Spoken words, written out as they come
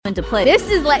into play. This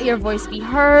is Let Your Voice Be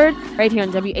Heard right here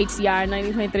on WHCR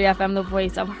 90.3 FM, the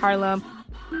voice of Harlem.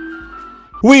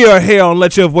 We are here on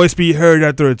Let Your Voice Be Heard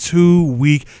after a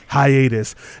 2-week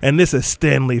hiatus. And this is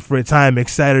Stanley Fritz. I am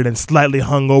excited and slightly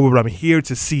hungover, but I'm here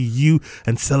to see you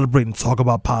and celebrate and talk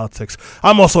about politics.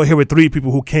 I'm also here with 3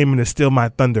 people who came in to steal my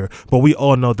thunder, but we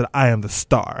all know that I am the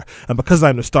star. And because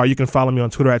I'm the star, you can follow me on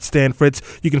Twitter at Stan Fritz.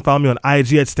 You can follow me on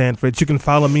IG at Stan Fritz. You can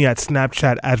follow me at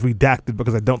Snapchat as Redacted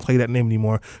because I don't play that name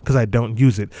anymore because I don't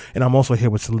use it. And I'm also here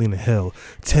with Selena Hill,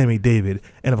 Tammy David,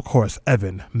 and of course,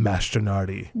 Evan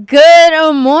Mastronardi.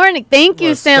 Good morning. Thank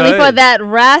you, What's Stanley, good? for that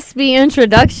raspy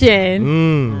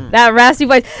introduction. That raspy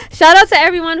voice. Shout out to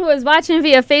everyone who is watching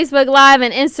via Facebook Live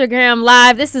and Instagram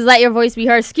Live. This is Let Your Voice Be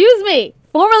Heard. Excuse me.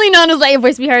 Formerly known as Let Your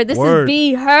Voice Be Heard. This Word. is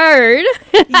Be Heard.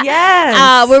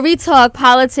 Yes. Where we talk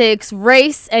politics,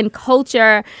 race, and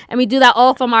culture. And we do that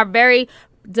all from our very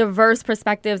diverse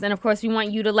perspectives. And of course, we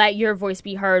want you to let your voice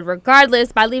be heard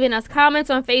regardless by leaving us comments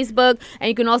on Facebook. And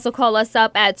you can also call us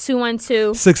up at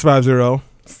 212-69.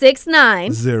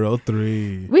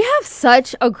 650-03. We have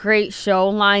such a great show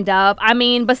lined up. I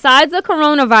mean, besides the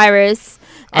coronavirus.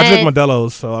 I drink and-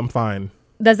 Modelo's, so I'm fine.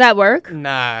 Does that work?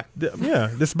 Nah,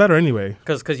 Yeah, this is better anyway.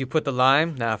 cause you put the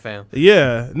lime. Nah, fam.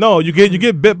 Yeah, no, you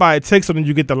get bit by a tick, so then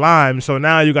you get the lime. So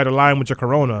now you got a lime with your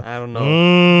Corona. I don't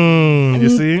know. You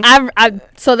see?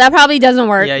 So that probably doesn't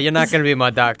work. Yeah, you're not gonna be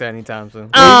my doctor anytime soon. You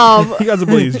guys are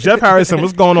please. Jeff Harrison,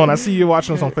 what's going on? I see you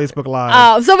watching us on Facebook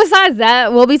Live. So besides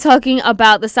that, we'll be talking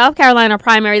about the South Carolina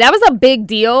primary. That was a big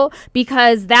deal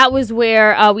because that was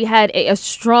where we had a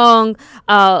strong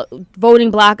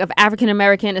voting block of African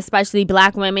American, especially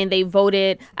black women. They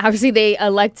voted. Obviously, they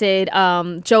elected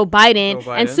Joe Biden.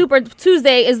 And Super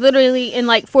Tuesday is literally in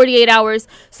like 48 hours.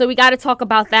 So we got to talk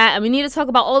about that. And we need to talk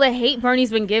about all the hate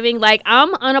Bernie's been giving. Like,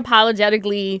 I'm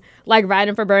unapologetically like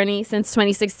riding for Bernie since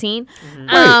 2016. Wait,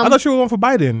 I thought you were going for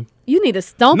Biden. You need to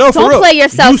don't for real. play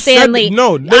yourself, You said Stanley.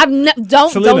 that-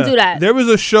 Don't Selena, do that. There was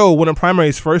a show when the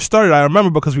primaries first started. I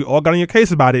remember because we all got on your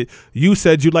case about it. You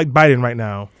said you like Biden right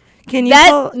now. Can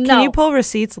you pull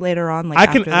receipts later on? Like I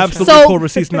can after the show? absolutely pull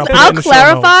receipts and I'll put it I'll in the show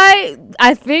notes. clarify.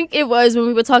 I think it was when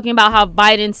we were talking about how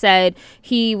Biden said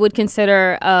he would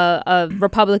consider a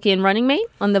Republican running mate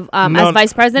on the as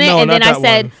vice president, no, and then not I that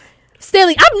said, one.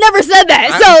 Stanley, I've never said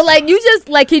that. So like, you just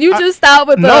like, can you just stop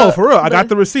with the? No, for real. I got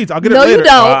the receipts. I'll get No, it later. you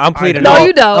don't. I'm pleading. No, all,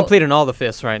 you don't. I'm pleading all the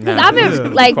fifths right now. I've been Yeah.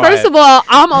 like, Quiet. first of all,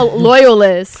 I'm a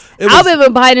loyalist. It I've was- been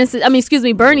with Biden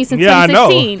since, Bernie since Yeah, I know.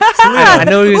 2016. I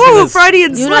know he was Ooh, gonna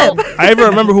Freudian You slip. know, I even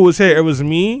remember who was here. It was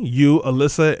me, you,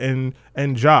 Alyssa,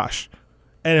 and Josh.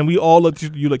 And we all looked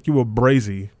at you like you were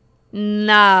brazy.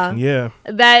 nah. Yeah.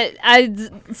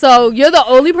 So you're the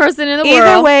only person in the Either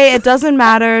world. way, it doesn't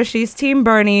matter. She's Team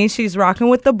Bernie. She's rocking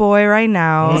with the boy right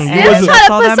now. You and Still wasn't- trying that's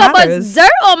to all put that so much matters.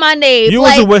 dirt on my name. You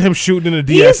like, wasn't with him shooting in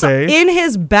the He's DSA. in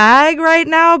his bag right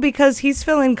now because he's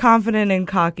feeling confident and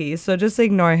cocky. So just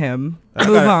ignore him.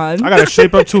 Move on. I got a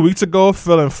shape up 2 weeks ago,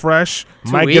 feeling fresh.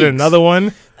 2 Might get weeks. another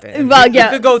one. Damn. Well, You yeah.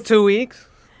 could go 2 weeks.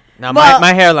 Now Well-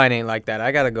 my hairline ain't like that.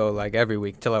 I gotta go like every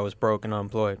week till I was broke and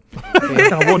unemployed.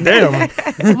 Well, damn.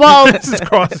 well, This is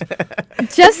cross.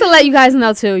 just to let you guys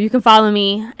know too, you can follow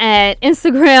me at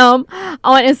Instagram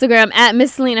at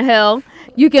Miss Selena Hill.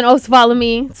 You can also follow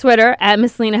me Twitter at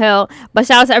Miss Selena Hill. But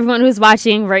shout out to everyone who's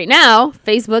watching right now,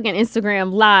 Facebook and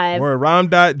Instagram Live. We're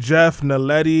Ramdot, Jeff,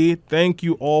 Naledi. Thank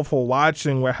you all for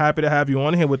watching. We're happy to have you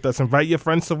on here with us. Invite your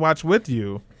friends to watch with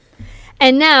you.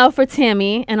 And now for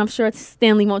Tammy, and I'm sure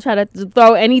Stanley won't try to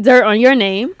throw any dirt on your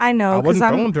name. I know. I 'cause wasn't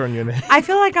I'm- throwing during your name. I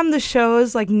feel like I'm the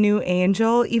show's like new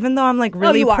angel, even though I'm like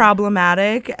really you are.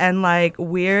 problematic and like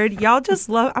weird. Y'all just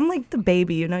love. I'm like the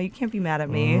baby, you know. You can't be mad at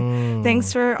me.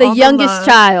 Thanks for The all youngest love.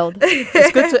 child.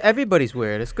 It's good to everybody's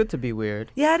weird. It's good to be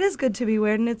weird. Yeah, it is good to be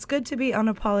weird, and it's good to be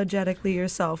unapologetically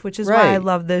yourself, which is why I Right.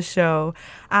 love this show.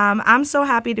 I'm so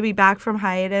happy to be back from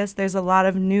hiatus. There's a lot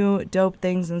of new dope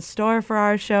things in store for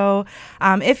our show.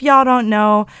 If y'all don't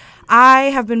know, I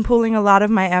have been pulling a lot of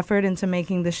my effort into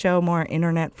making the show more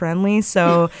internet friendly.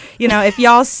 So, you know, if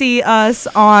y'all see us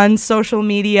on social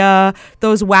media,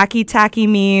 those wacky tacky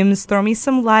memes, throw me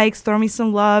some likes, throw me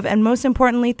some love, and most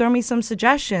importantly, throw me some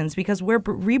suggestions because we're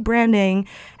rebranding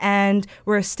and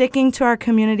we're sticking to our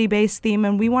community-based theme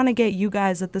and we want to get you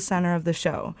guys at the center of the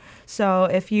show. So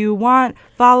if you want,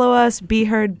 follow us, Be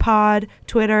Heard Pod,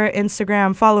 Twitter,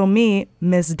 Instagram, follow me,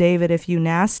 Miss David if you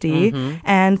nasty,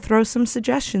 and throw some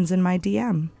suggestions in my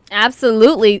DM.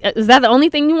 Absolutely. Is that the only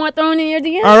thing you want thrown in your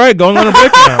DM? All right, going on a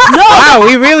break now. Wow,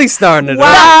 we really starting it.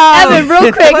 Wow. Evan, real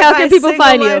quick, Put how my can people single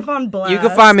find life you? on blast. You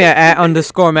can find me at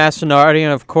 _Master Nardi,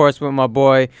 and of course with my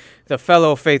boy, the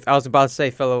fellow faithful,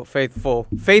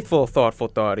 thoughtful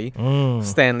thoughty,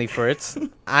 Stanley Fritz.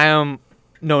 I am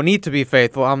no need to be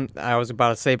faithful. I was about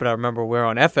to say, but I remember we're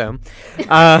on FM.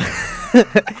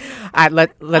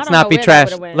 Let's not be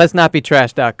trash. Let's not be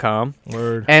trash.com.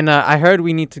 Word. And I heard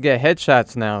we need to get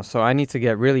headshots now, so I need to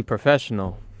get really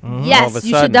professional. All of Yes, a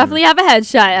you sudden. should definitely have a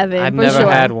headshot, Evan. I've for never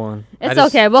sure. had one. It's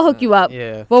okay. We'll hook you up.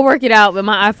 Yeah. We'll work it out with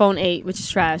my iPhone 8, which is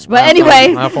trash. But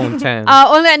anyway, iPhone 10.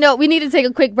 on that note, we need to take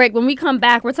a quick break. When we come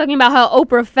back, we're talking about how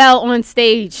Oprah fell on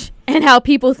stage and how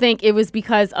people think it was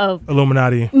because of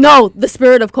Illuminati. the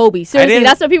spirit of Kobe. Seriously, didn't-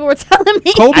 that's what people were telling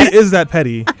me. Kobe is that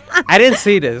petty. I didn't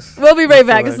see this. We'll be right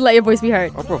back. Just let your voice be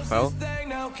heard. Oprah fell.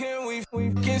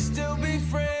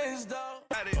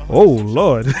 Oh,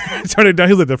 Lord. Turn it down.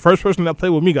 He's like, the first person that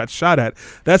played with me got shot at.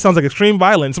 That sounds like extreme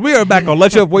violence. We are back on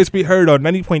Let Your Voice Be Heard on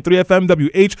 90.3 FM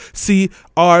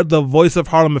WHCR, the voice of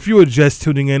Harlem. If you were just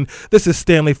tuning in, this is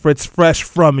Stanley Fritz, fresh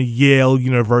from Yale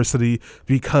University,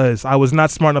 because I was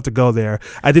not smart enough to go there.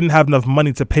 I didn't have enough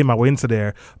money to pay my way into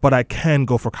there, but I can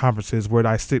go for conferences where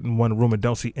I sit in one room and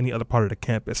don't see any other part of the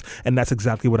campus, and that's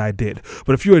exactly what I did.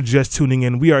 But if you are just tuning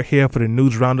in, we are here for the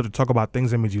news roundup to talk about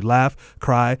things that made you laugh,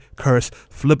 cry, curse,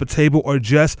 flip a table, or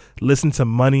just listen to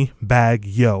Money Bag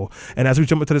Yo. And as we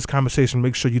jump into this conversation,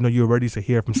 make sure you know you're ready to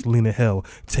hear from Selena Hill,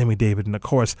 Tammy David, and of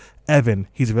course, Evan.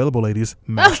 He's available, ladies.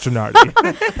 Master Nardi.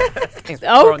 Okay,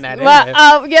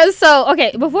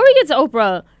 before we get to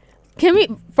Oprah, can we,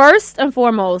 first and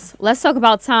foremost, let's talk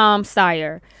about Tom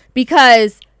Steyer,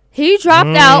 because he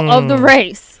dropped out of the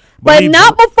race. But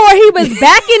not before he was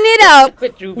backing it up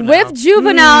with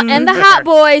Juvenile and the Hot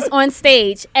Boys on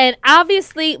stage. And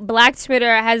obviously, Black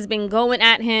Twitter has been going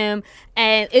at him,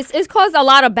 and it's caused a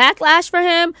lot of backlash for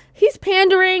him. He's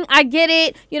pandering. I get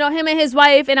it. You know, him and his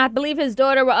wife, and I believe his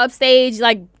daughter were upstage,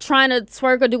 like, trying to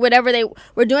twerk or do whatever they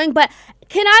were doing. But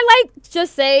can I, like,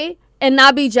 just say and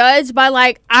not be judged by,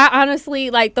 like, I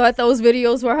honestly, like, thought those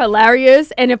videos were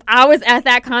hilarious. And if I was at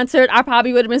that concert, I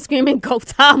probably would have been screaming, "Go,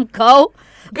 Tom, go."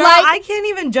 Girl, I can't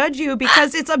even judge you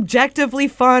because it's objectively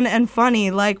fun and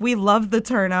funny. Like, we love the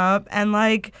turn up, and,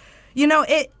 like, you know,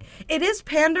 it is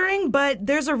pandering, but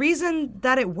there's a reason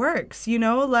that it works, you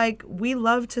know? Like, we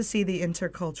love to see the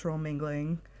intercultural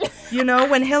mingling. You know,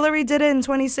 when Hillary did it in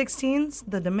 2016,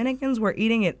 the Dominicans were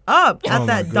eating it up at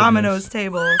that Domino's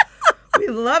table. We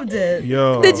loved it.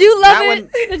 Yo. Did you love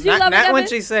it? Did you love it, Not when Evan?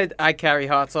 she said, "I carry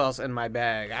hot sauce in my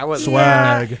bag." I was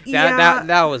Swag.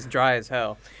 That was dry as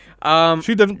hell.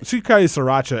 She carries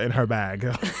sriracha in her bag.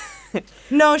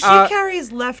 No, she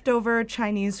carries leftover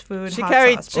Chinese food. She hot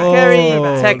carried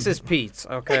sauce. Texas Pete's.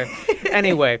 Okay.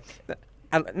 Anyway,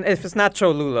 if it's not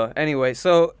Cholula. Anyway,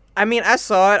 so I mean, I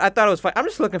saw it. I thought it was fun. I'm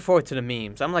just looking forward to the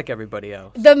memes. I'm like everybody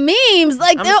else. The memes,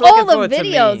 like, I'm they're just all looking the forward to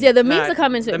videos. memes. Yeah, the memes are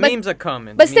coming too. The memes are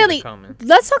coming. But The memes still, are coming.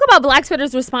 let's talk about Black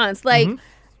Twitter's response. Like,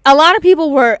 a lot of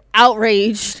people were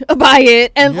outraged by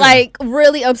it and, like,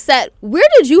 really upset. Where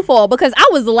did you fall? Because I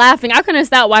was laughing. I couldn't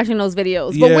stop watching those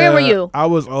videos. But where were you? I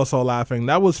was also laughing.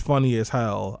 That was funny as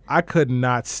hell. I could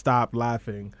not stop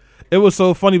laughing. It was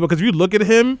so funny because you look at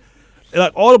him,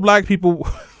 like, all the black people,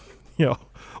 you know,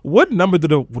 what number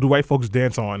do white folks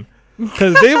dance on?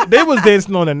 Because they was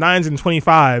dancing on the 9s and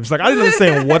 25s. Like, I didn't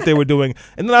understand what they were doing.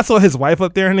 And then I saw his wife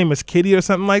up there. Her name is Kitty or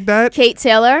something like that. Kate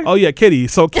Taylor. Oh, yeah, Kitty.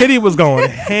 So Kitty was going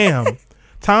ham.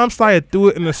 Tom Steyer threw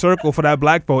it in a circle for that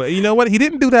black vote. And you know what? He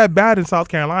didn't do that bad in South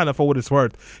Carolina, for what it's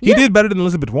worth. He did better than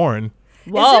Elizabeth Warren.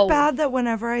 Whoa. Is it bad that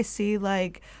whenever I see,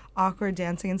 like, awkward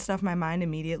dancing and stuff, my mind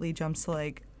immediately jumps to,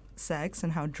 like, sex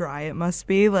and how dry it must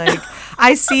be? Like,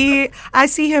 I see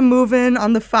him moving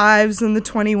on the 5s and the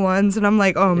 21s, and I'm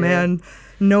like, oh man,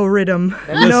 no rhythm.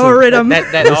 No rhythm.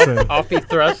 That offbeat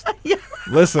thrust.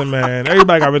 Listen, man,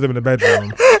 everybody got rhythm in the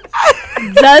bedroom.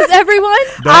 Does everyone?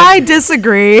 I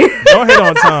disagree. Don't hit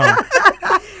on Tom.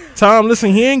 Tom,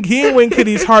 listen, he ain't win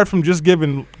Kitty's heart from just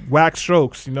giving wax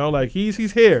strokes, you know? Like, he's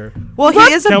here. Well, he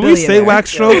is a Can we billionaire. say wax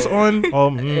strokes on?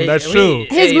 Oh, that's true.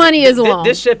 His money is long.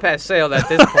 This ship has sailed at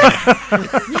this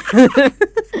point.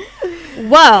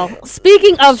 Well,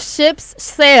 speaking of ships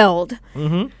sailed,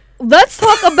 let's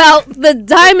talk about the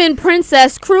Diamond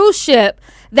Princess cruise ship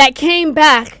that came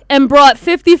back and brought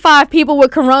 55 people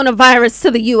with coronavirus to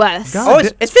the U.S. Oh,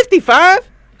 it's 55?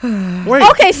 Wait.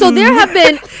 Okay, so there have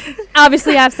been,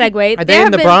 obviously I've segued. Are they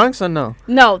in the Bronx or no?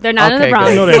 No, they're not in the Okay, Bronx.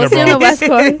 good. No, they're in the Mostly on the Bronx.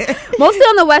 West Coast. Mostly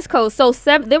on the West Coast. So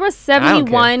there were don't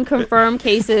 71 confirmed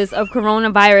cases of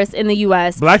coronavirus in the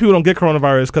U.S. Black people don't get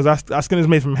coronavirus because our skin is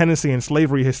made from Hennessy and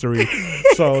slavery history.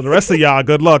 So the rest of y'all,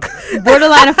 good luck.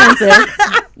 Borderline offensive,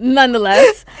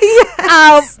 nonetheless.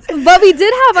 But we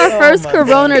did have our first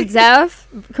coronavirus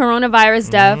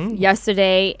death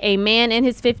yesterday. A man in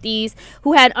his 50s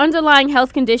who had underlying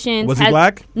health conditions. Was he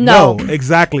black? No.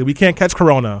 Exactly. We can't catch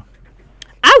corona.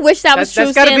 I wish that was true.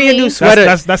 That's gotta be a Stanley. new sweater.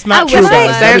 That's not I true, wish I guys.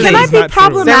 was. That Can is I not be true.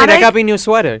 problematic? Stanley, that gotta be a new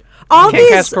sweater. All Can't these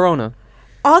catch corona.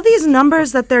 all these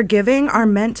numbers that they're giving are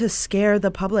meant to scare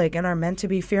the public and are meant to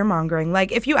be fear-mongering.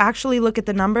 Like, if you actually look at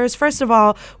the numbers, first of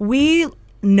all, we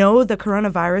know the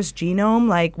coronavirus genome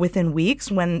like within weeks.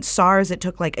 When SARS, it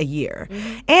took like a year.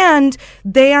 And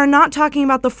they are not talking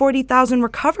about the 40,000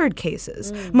 recovered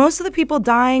cases. Most of the people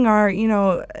dying are,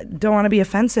 don't want to be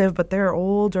offensive, but they're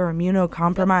old or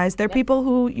immunocompromised. They're people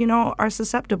who, are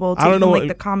susceptible to I don't even, know like what-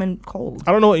 the common cold.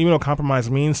 I don't know what immunocompromised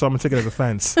means, so I'm gonna take it as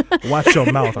offense. Watch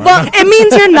your mouth. Well, it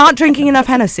means you're not drinking enough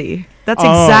Hennessy. That's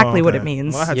Oh, exactly what okay. it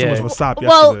means. Well, I had Yeah. too much wasap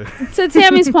Well, yesterday. to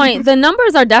Tammy's point, the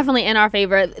numbers are definitely in our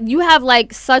favor. You have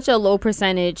like such a low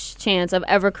percentage chance of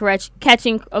ever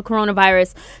catching a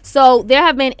coronavirus. So there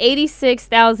have been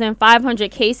 86,500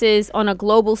 cases on a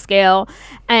global scale,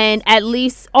 and at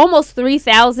least almost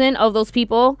 3,000 of those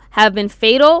people have been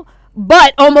fatal.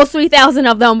 But almost 3,000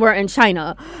 of them were in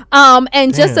China.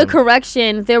 And just a Damn.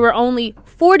 correction, there were only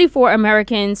 44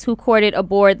 Americans who courted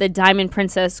aboard the Diamond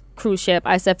Princess cruise ship.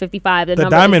 I said 55. The number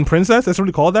is- Diamond Princess? That's what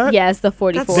you call that? Yes, the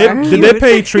 44. That's Did they Cute.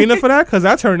 pay Trina for that? Because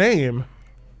that's her name.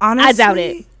 Honestly, I doubt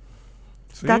it.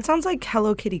 See? That sounds like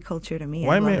Hello Kitty culture to me. I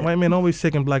White love man, it. white man always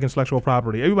taking black intellectual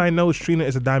property. Everybody knows Trina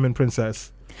is a Diamond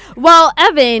Princess. Well,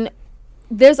 Evan,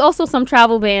 there's also some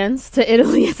travel bans to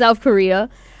Italy and South Korea.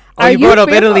 Oh, you brought up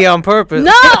fearful- Italy on purpose.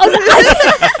 No,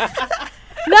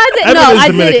 Evan is I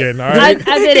did Dominican, it. all right?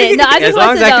 I did it. No, I As just long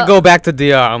wanted as to I know. could go back to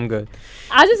DR, I'm good.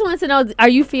 I just wanted to know: are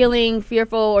you feeling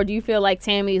fearful, or do you feel like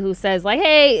Tammy, who says like,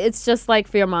 "Hey, it's just like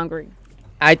fear mongering"?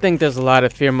 I think there's a lot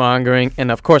of fear mongering,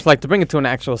 and of course, like to bring it to an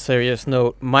actual serious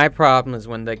note, my problem is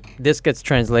when this gets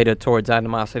translated towards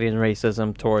animosity and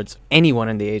racism towards anyone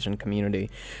in the Asian community,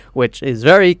 which is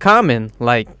very common.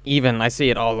 Like even I see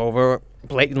it all over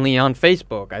blatantly on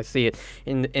Facebook. I see it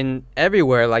in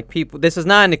everywhere. Like people, this is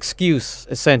not an excuse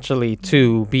essentially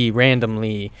to be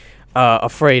randomly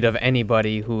afraid of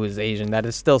anybody who is Asian. That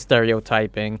is still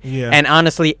stereotyping. Yeah. And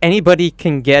honestly, anybody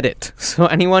can get it. So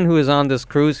anyone who is on this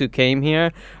cruise who came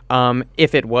here,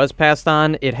 if it was passed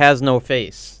on, it has no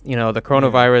face. The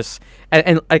coronavirus,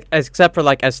 and except for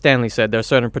like as Stanley said, there are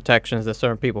certain protections that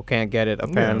certain people can't get it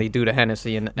apparently due to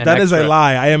Hennessy and That is a extra.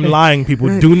 lie. I am lying,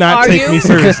 people. Do not Are take you? me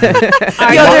seriously.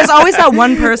 Yo, there's always that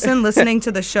one person listening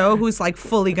to the show who's like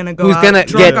fully gonna go Who's out gonna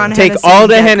drunk on take Hennessy all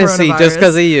and the get Hennessy just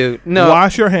because coronavirus. of you? No,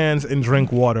 Wash your hands and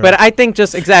drink water. but I think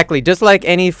just like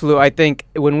any flu, I think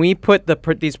when we put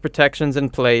these protections in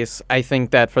place, I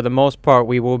think that for the most part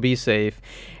we will be safe.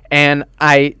 And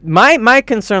my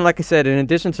concern, like I said, in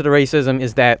addition to the racism,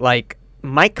 is that like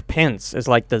Mike Pence is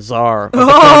like the czar of the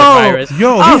coronavirus.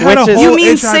 Yo, he had which a is- whole You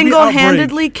mean HIV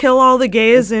single-handedly kill all the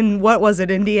gays in what was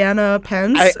it, Indiana,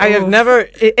 Pence? I have Oof. never.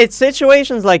 It's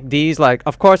situations like these. Like,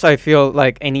 of course, I feel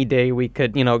like any day we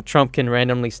could, Trump can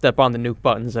randomly step on the nuke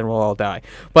buttons and we'll all die.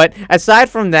 But aside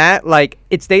from that, like,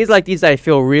 it's days like these that I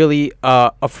feel really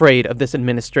afraid of this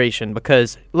administration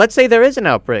because let's say there is an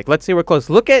outbreak. Let's say we're close.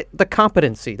 Look at the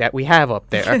competency that we have up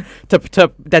there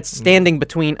that's standing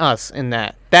between us and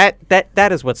that.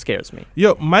 That is what scares me.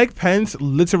 Yo, Mike Pence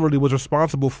literally was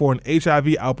responsible for an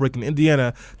HIV outbreak in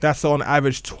Indiana that saw on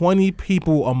average 20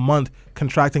 people a month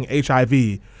contracting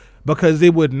HIV because they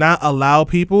would not allow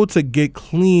people to get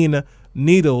clean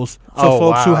needles for Oh,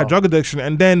 folks who wow. had drug addiction.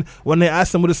 And then when they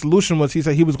asked him what the solution was, he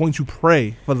said he was going to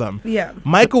pray for them. Yeah.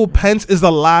 Michael Pence is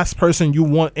the last person you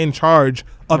want in charge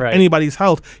of Right. anybody's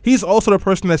health. He's also the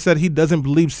person that said he doesn't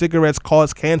believe cigarettes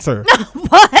cause cancer.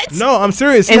 What? No, I'm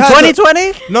serious. He In has a-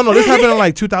 2020? No, this happened in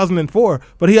like 2004.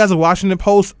 But he has a Washington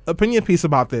Post opinion piece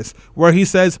about this where he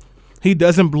says he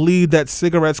doesn't believe that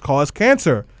cigarettes cause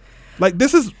cancer. Like,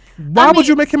 this is... Why would mean-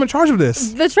 you make him in charge of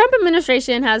this? The Trump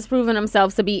administration has proven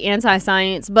themselves to be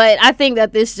anti-science, but I think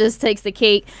that this just takes the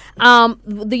cake.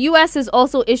 The U.S. has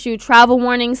also issued travel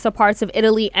warnings to parts of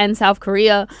Italy and South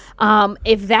Korea,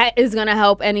 if that is going to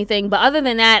help anything. But other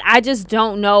than that, I just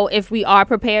don't know if we are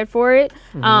prepared for it.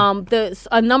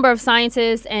 A number of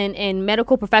scientists and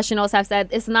medical professionals have said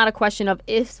it's not a question of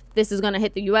if this is going to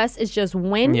hit the U.S., it's just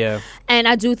when. Yeah. And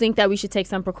I do think that we should take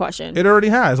some precaution. It already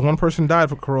has. One person died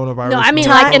for coronavirus. No, I mean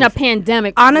Time- like in in a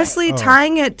pandemic. Honestly,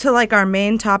 tying it to like our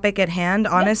main topic at hand,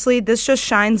 honestly, this just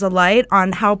shines a light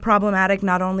on how problematic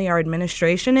not only our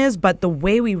administration is, but the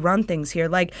way we run things here.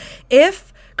 Like,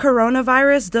 if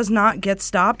coronavirus does not get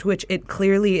stopped, which it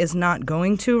clearly is not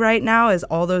going to right now, as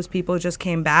all those people just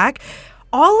came back,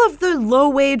 all of the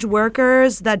low-wage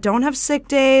workers that don't have sick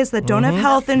days, that don't have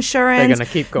health insurance, they're going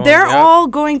to keep going. They're all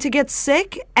going to get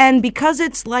sick. And because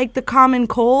it's like the common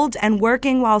cold, and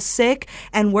working while sick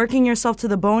and working yourself to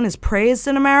the bone is praised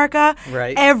in America,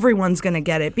 right, everyone's going to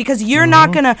get it. Because you're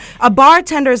not going to, a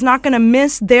bartender is not going to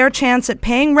miss their chance at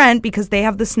paying rent because they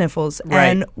have the sniffles. Right.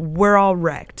 And we're all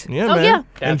wrecked. Yeah, Oh, man. yeah.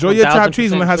 That's Enjoy your chopped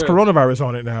cheese when it 1000% has true. coronavirus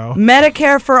on it now.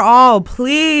 Medicare for all.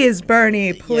 Please,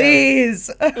 Bernie. Please.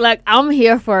 Look, I'm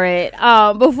here for it.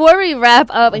 Before we wrap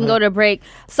up and go to break,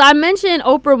 so I mentioned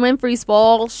Oprah Winfrey's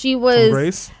fall. She was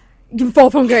Grace?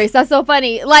 fall from grace. That's so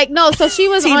funny. Like, no, so she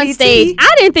was on TBT. stage.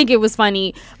 I didn't think it was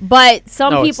funny, but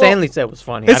some No, people. Stanley said it was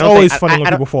funny. It's I don't always think- funny I- when I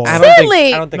don't- people fall. I don't think-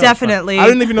 Stanley! I don't think it was funny. Definitely. I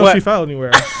didn't even know What? she fell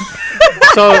anywhere.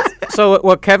 So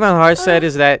what Kevin Hart said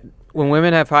is that when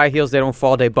women have high heels, they don't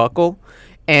fall, they buckle.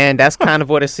 And that's kind of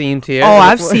what it seemed here. Oh,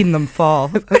 I've seen them fall.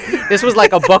 This was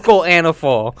like a buckle and a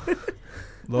fall.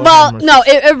 Lord Well, have mercy. no,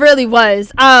 it really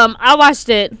was. I watched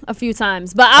it a few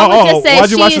times, but I would just say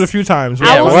why'd you watch it a she's- few times? I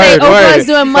Yeah, will why? say Oprah is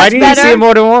doing Why much didn't you see better. it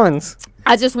more than once?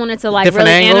 I just wanted to like Different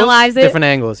really angles? analyze it. Different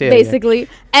angles, yeah. Basically.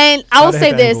 And I will Gotta say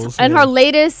hit the this, angles, in yeah. her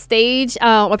latest stage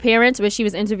appearance where she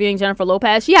was interviewing Jennifer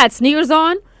Lopez, she had sneakers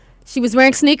on. She was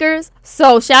wearing sneakers.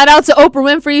 So shout out to Oprah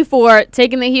Winfrey for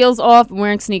taking the heels off and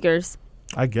wearing sneakers.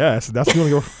 I guess. That's the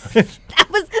only go. That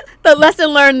was the lesson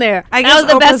learned there. I that guess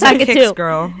was the best Oprah's I a could kicks do.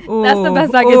 girl. That's the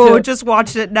best I could Ooh, do. just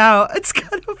watched it now. It's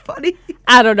kind of funny.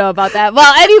 I don't know about that.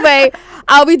 Well, anyway,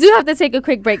 we do have to take a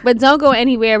quick break, but don't go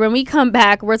anywhere. When we come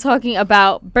back, we're talking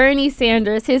about Bernie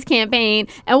Sanders, his campaign,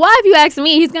 and why, if you ask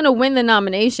me, he's going to win the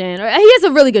nomination. Or he has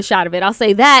a really good shot of it, I'll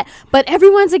say that, but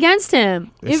everyone's against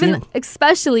him, They even seem-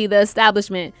 especially the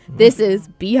establishment. This is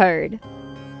Be Heard.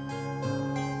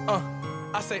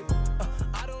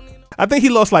 I think he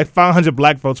lost like 500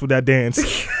 black votes with that dance.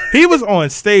 He was on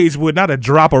stage with not a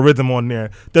drop of rhythm on there.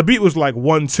 The beat was like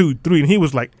 1, 2, 3, and he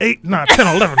was like 8, 9,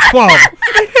 10, 11, 12.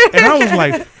 And I was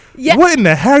like, Yeah. what in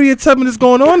the Harriet Tubman is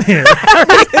going on here?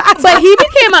 But he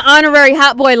became an honorary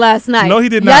hot boy last night. No, he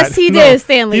did not. Yes, he No, did,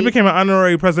 Stanley. He became an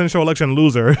honorary presidential election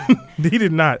loser. He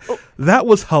did not. That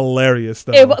was hilarious,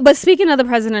 though. But speaking of the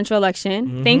presidential election,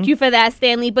 Mm-hmm. thank you for that,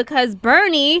 Stanley, because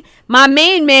Bernie, my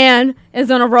main man, is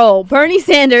on a roll. Bernie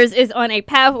Sanders is on a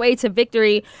pathway to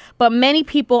victory, but many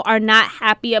people are not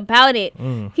happy about it.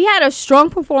 Mm. He had a strong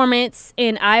performance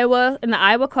in Iowa, in the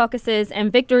Iowa caucuses,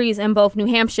 and victories in both New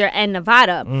Hampshire and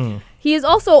Nevada. Mm. He is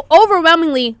also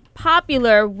overwhelmingly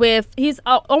popular he's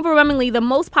overwhelmingly the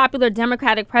most popular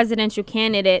Democratic presidential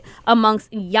candidate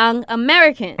amongst young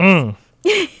Americans. Mm.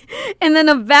 In the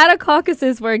Nevada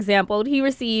caucuses, for example, he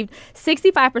received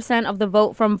 65% of the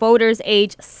vote from voters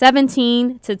aged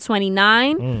 17 to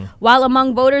 29, while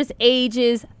among voters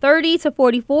ages 30 to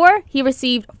 44, he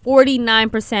received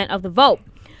 49% of the vote.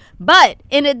 But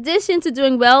in addition to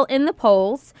doing well in the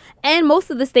polls and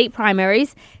most of the state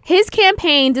primaries, his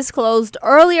campaign disclosed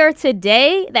earlier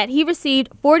today that he received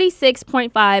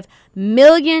 $46.5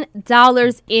 million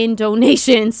in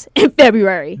donations in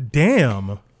February.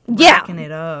 Damn. Yeah. Backing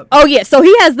it up. Oh, yeah. So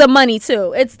he has the money,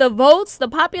 too. It's the votes, the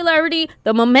popularity,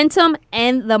 the momentum,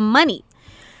 and the money.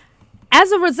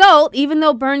 As a result, even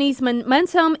though Bernie's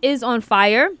momentum is on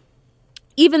fire,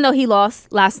 even though he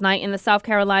lost last night in the South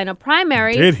Carolina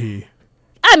primary. Did he?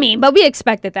 I mean, but we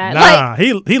expected that. Nah,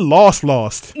 he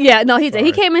lost. Yeah, no, he did.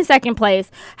 He Sorry. came in second place.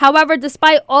 However,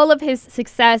 despite all of his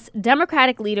success,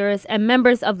 Democratic leaders and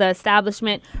members of the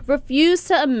establishment refuse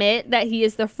to admit that he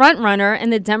is the front runner in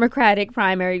the Democratic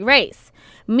primary race.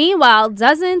 Meanwhile,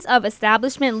 dozens of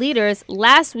establishment leaders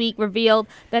last week revealed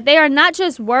that they are not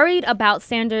just worried about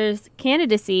Sanders'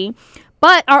 candidacy,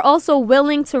 but are also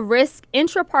willing to risk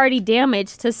intra-party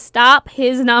damage to stop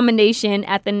his nomination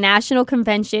at the national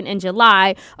convention in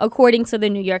July, according to the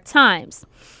New York Times.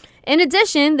 In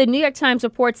addition, the New York Times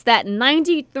reports that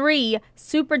 93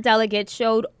 superdelegates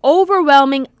showed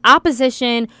overwhelming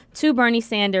opposition to Bernie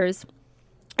Sanders,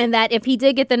 and that if he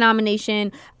did get the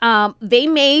nomination, they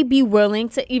may be willing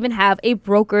to even have a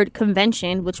brokered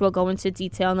convention, which we'll go into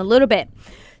detail in a little bit.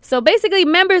 So basically,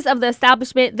 members of the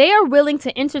establishment, they are willing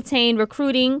to entertain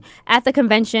recruiting at the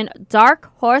convention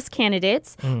dark horse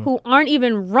candidates who aren't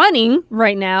even running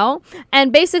right now.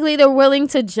 And basically, they're willing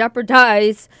to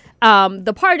jeopardize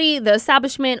the party, the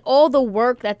establishment, all the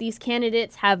work that these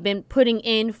candidates have been putting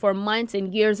in for months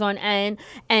and years on end,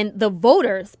 and the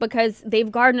voters, because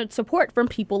they've garnered support from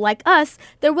people like us,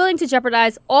 they're willing to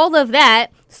jeopardize all of that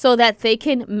so that they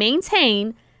can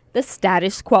maintain the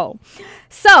status quo.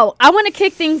 So I want to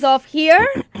kick things off here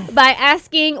by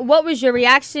asking, what was your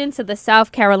reaction to the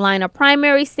South Carolina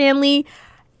primary, Stanley?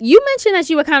 You mentioned that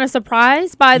you were kind of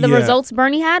surprised by the results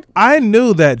Bernie had. I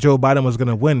knew that Joe Biden was going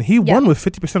to win. He won with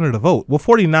 50% of the vote. Well,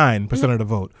 49% of the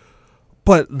vote.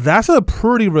 But that's a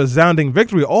pretty resounding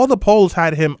victory. All the polls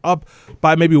had him up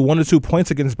by maybe 1 or 2 points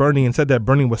against Bernie and said that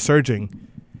Bernie was surging.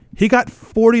 He got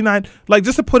 49. Like,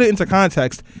 just to put it into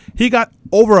context, he got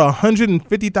over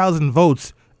 150,000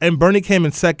 votes, and Bernie came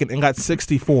in second and got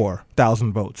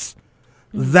 64,000 votes.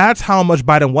 That's how much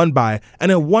Biden won by.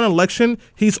 And in one election,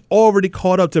 he's already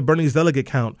caught up to Bernie's delegate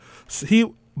count. So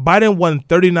Biden won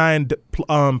 39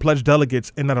 pledged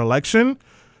delegates in that election.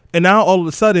 And now all of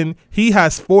a sudden, he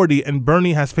has 40 and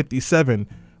Bernie has 57,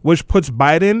 which puts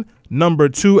Biden number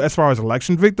 2 as far as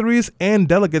election victories and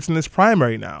delegates in this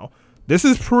primary now. This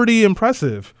is pretty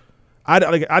impressive. I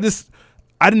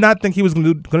did not think he was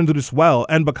going to do this well.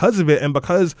 And because of it, and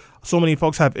because so many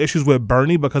folks have issues with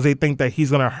Bernie because they think that he's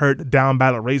going to hurt down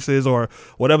ballot races or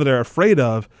whatever they're afraid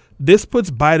of, this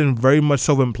puts Biden very much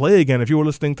so in play again. If you were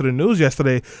listening to the news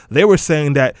yesterday, they were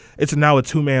saying that it's now a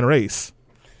 2-man race.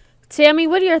 Tammy,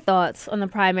 what are your thoughts on the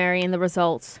primary and the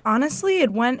results? Honestly,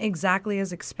 it went exactly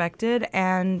as expected,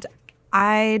 and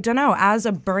I don't know, as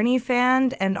a Bernie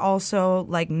fan and also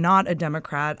like not a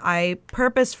Democrat, I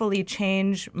purposefully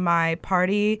change my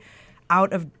party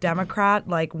out of Democrat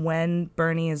like when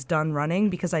Bernie is done running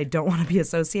because I don't want to be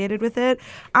associated with it.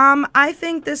 I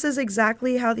think this is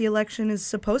exactly how the election is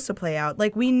supposed to play out.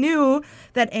 Like, we knew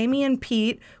that Amy and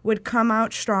Pete would come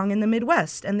out strong in the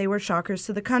Midwest, and they were shockers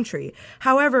to the country.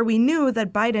 However, we knew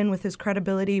that Biden, with his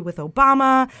credibility with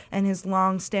Obama and his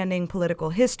long-standing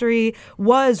political history,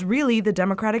 was really the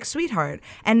Democratic sweetheart,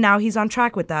 and now he's on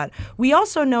track with that. We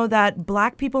also know that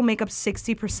black people make up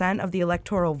 60% of the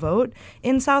electoral vote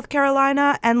in South Carolina.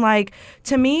 And like,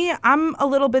 to me, I'm a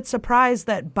little bit surprised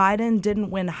that Biden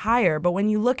didn't win higher. But when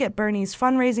you look at Bernie's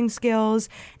fundraising skills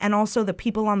and also the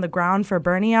people on the ground for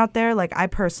Bernie out there, like I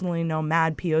personally know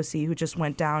Mad POC who just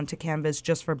went down to canvas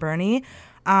just for Bernie.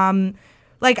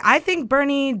 Like, I think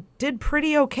Bernie did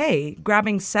pretty okay,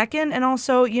 grabbing second and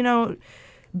also, you know,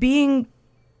 being,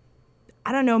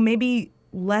 I don't know, maybe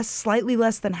slightly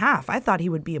less than half. I thought he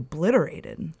would be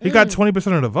obliterated. He got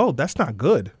 20% of the vote. That's not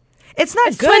good. It's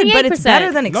not good, but it's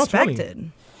better than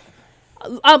expected.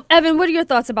 Evan, what are your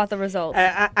thoughts about the results?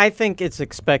 I think it's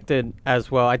expected as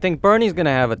well. I think Bernie's going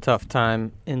to have a tough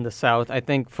time in the South. I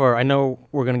know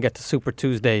we're going to get to Super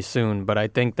Tuesday soon, but I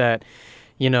think that,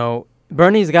 you know,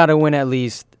 Bernie's got to win at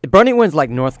least. If Bernie wins like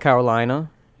North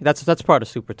Carolina, that's part of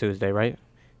Super Tuesday, right?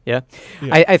 Yeah.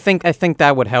 I think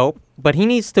that would help, but he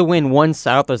needs to win one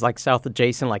South. There's like South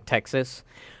adjacent, like Texas.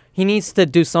 He needs to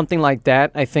do something like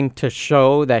that, I think, to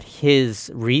show that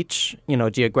his reach, you know,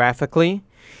 geographically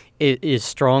is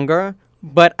stronger.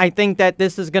 But I think that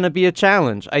this is going to be a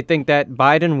challenge. I think that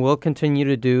Biden will continue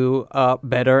to do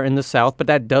better in the South, but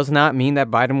that does not mean that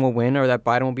Biden will win or that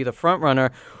Biden will be the front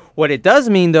runner. What it does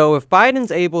mean, though, if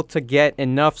Biden's able to get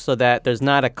enough so that there's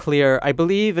not a clear, I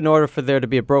believe in order for there to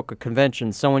be a broker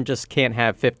convention, someone just can't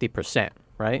have 50%,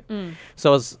 right?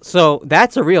 So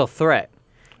that's a real threat.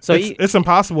 So it's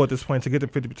impossible at this point to get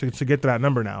to get to that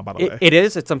number now, by the way. It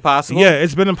is? It's impossible? Yeah,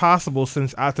 it's been impossible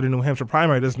since after the New Hampshire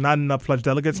primary. There's not enough pledged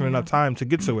delegates and enough time to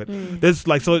get to it. There's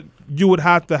like, so you would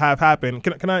have to have happen.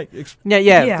 Can I?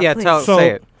 Say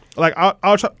it. Like,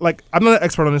 I'll try, like, I'm not an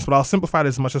expert on this, but I'll simplify it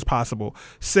as much as possible.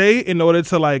 Say, in order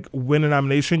to like win a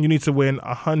nomination, you need to win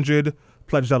 100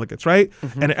 pledged delegates, right?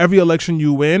 And every election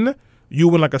you win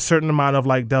like a certain amount of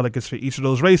like delegates for each of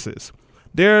those races.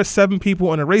 There are 7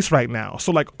 people in a race right now.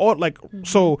 So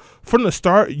so from the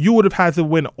start, you would have had to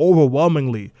win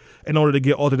overwhelmingly in order to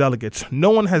get all the delegates. No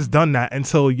one has done that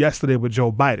until yesterday with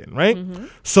Joe Biden, right?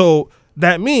 So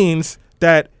that means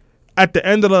that at the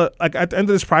end of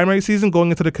this primary season, going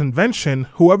into the convention,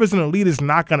 whoever's in the lead is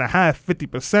not going to have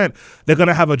 50%. They're going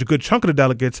to have a good chunk of the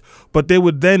delegates, but they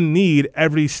would then need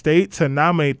every state to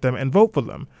nominate them and vote for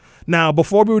them. Now,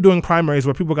 before we were doing primaries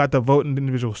where people got to vote in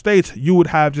individual states, you would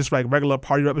have just like regular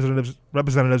party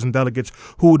representatives and delegates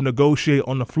who would negotiate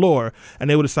on the floor, and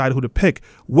they would decide who to pick.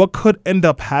 What could end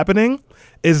up happening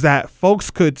is that folks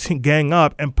could gang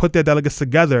up and put their delegates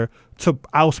together to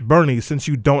oust Bernie since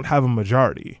you don't have a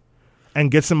majority.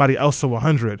 and get somebody else to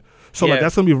 100. So like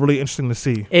that's going to be really interesting to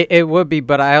see. It would be,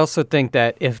 but I also think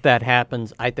that if that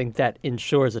happens, I think that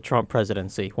ensures a Trump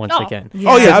presidency once again. Yeah.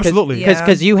 Oh, yeah, absolutely.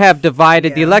 Because you have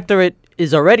divided, the electorate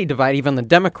is already divided, even on the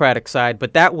Democratic side,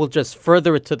 but that will just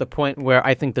further it to the point where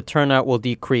I think the turnout will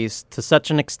decrease to such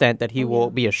an extent that he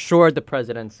will be assured the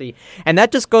presidency. And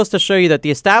that just goes to show you that the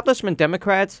establishment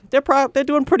Democrats, they're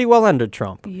doing pretty well under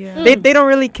Trump. Yeah. They don't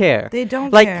really care. They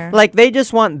don't care. Like, they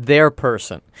just want their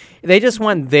person. They just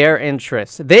want their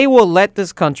interests. They will let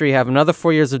this country have another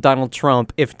 4 years of Donald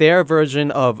Trump if their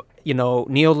version of,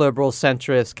 neoliberal,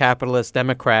 centrist, capitalist,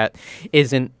 Democrat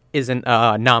isn't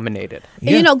nominated.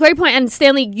 Yeah. Great point. And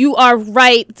Stanley, you are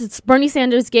right. Bernie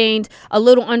Sanders gained a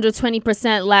little under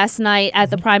 20% last night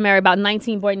at the primary, about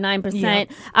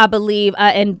 19.9%, I believe.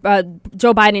 And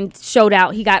Joe Biden showed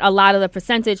out. He got a lot of the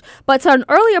percentage. But to an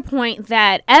earlier point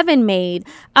that Evan made,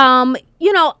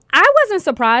 I wasn't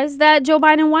surprised that Joe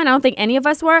Biden won. I don't think any of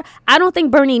us were. I don't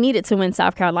think Bernie needed to win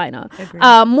South Carolina.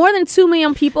 More than 2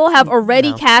 million people have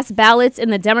already cast ballots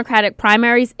in the Democratic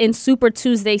primaries in Super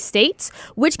Tuesday states,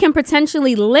 which can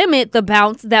potentially limit the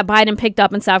bounce that Biden picked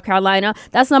up in South Carolina.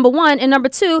 That's number one. And number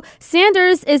two,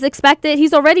 Sanders is expected.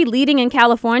 He's already leading in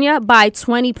California by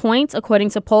 20 points, according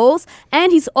to polls.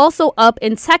 And he's also up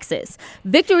in Texas.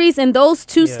 Victories in those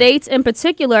two states in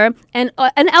particular and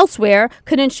elsewhere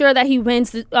could ensure that he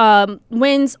wins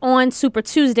on Super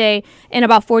Tuesday in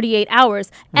about 48 hours.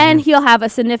 And he'll have a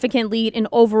significant lead in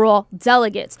overall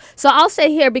delegates. So I'll say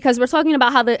here, because we're talking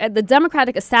about how the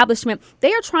Democratic establishment,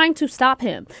 they are trying to stop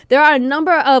him. There are a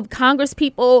number of Congress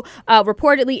people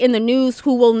reportedly in the news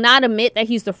who will not admit that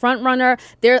he's the front runner.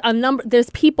 There's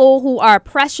people who are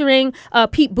pressuring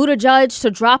Pete Buttigieg to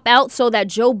drop out so that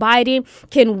Joe Biden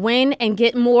can win and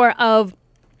get more of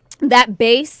that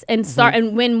base and start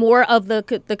and win more of the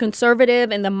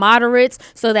conservative and the moderates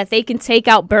so that they can take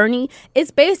out Bernie. It's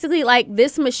basically like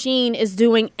this machine is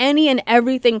doing any and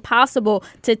everything possible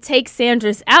to take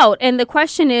Sanders out. And the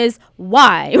question is,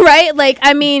 why, right?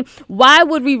 Why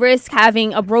would we risk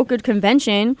having a brokered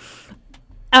convention?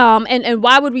 And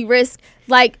why would we risk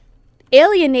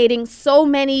alienating so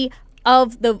many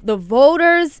of the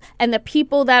voters and the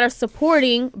people that are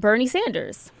supporting Bernie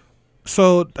Sanders?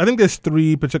 So I think there's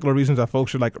three particular reasons that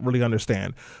folks should really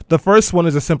understand. The first one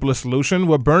is a simplest solution.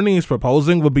 What Bernie is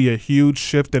proposing would be a huge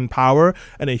shift in power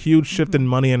and a huge shift in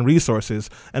money and resources.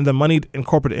 And the money and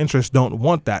corporate interests don't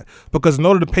want that, because in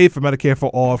order to pay for Medicare for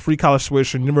all, free college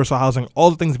tuition, universal housing,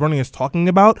 all the things Bernie is talking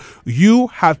about, you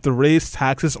have to raise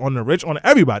taxes on the rich, on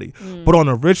everybody, but on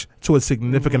the rich to a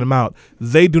significant amount.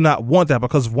 They do not want that,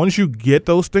 because once you get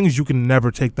those things, you can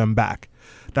never take them back.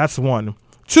 That's one.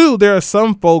 Two, there are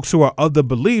some folks who are of the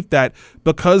belief that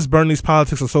because Bernie's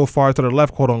politics are so far to the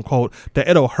left, quote unquote, that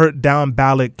it'll hurt down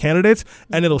ballot candidates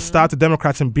and it'll stop the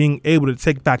Democrats from being able to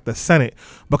take back the Senate,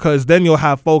 because then you'll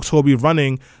have folks who will be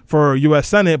running for U.S.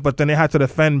 Senate, but then they have to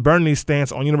defend Bernie's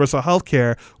stance on universal health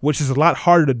care, which is a lot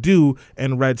harder to do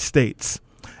in red states.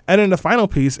 And then the final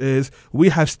piece is we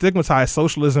have stigmatized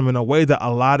socialism in a way that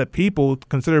a lot of people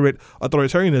consider it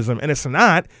authoritarianism, and it's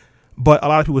not. But a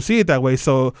lot of people see it that way.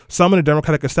 So some in the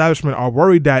Democratic establishment are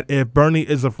worried that if Bernie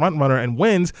is the front runner and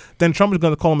wins, then Trump is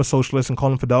going to call him a socialist and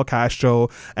call him Fidel Castro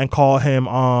and call him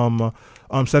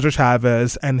Cesar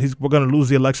Chavez, and we're going to lose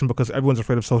the election because everyone's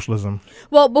afraid of socialism.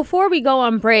 Well, before we go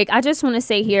on break, I just want to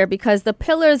say here, because the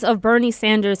pillars of Bernie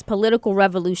Sanders' political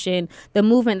revolution, the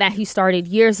movement that he started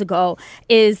years ago,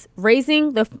 is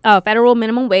raising the federal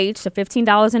minimum wage to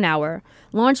 $15 an hour,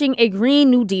 launching a Green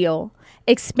New Deal,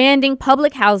 expanding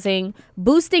public housing,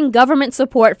 boosting government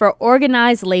support for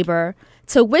organized labor,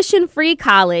 tuition-free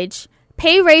college,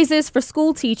 pay raises for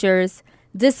school teachers,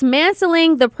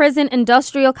 dismantling the prison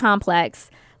industrial complex,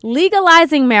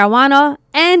 legalizing marijuana,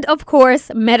 and, of course,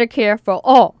 Medicare for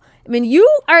all. I mean, you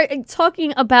are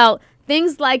talking about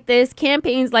things like this,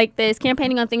 campaigning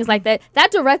on things like that.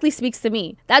 That directly speaks to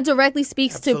me. That directly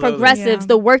speaks to progressives,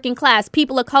 the working class,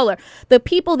 people of color, the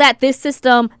people that this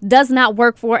system does not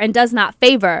work for and does not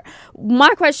favor.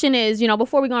 My question is,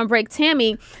 before we go on break,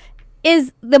 Tammy,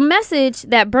 is the message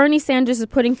that Bernie Sanders is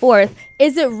putting forth,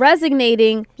 is it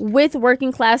resonating with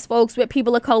working class folks, with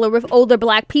people of color, with older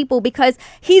black people? Because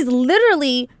he's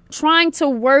literally trying to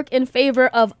work in favor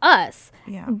of us.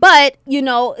 Yeah. But,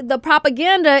 the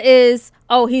propaganda is,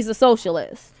 he's a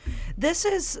socialist. this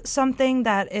is something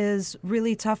that is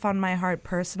really tough on my heart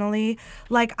personally.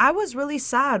 Like, I was really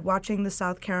sad watching the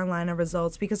South Carolina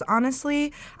results because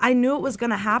honestly, I knew it was going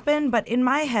to happen. But in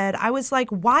my head, I was like,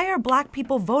 why are black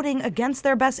people voting against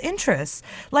their best interests?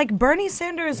 Like, Bernie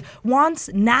Sanders wants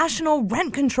national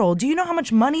rent control. Do you know how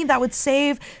much money that would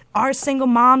save our single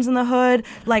moms in the hood,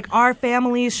 like our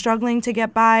families struggling to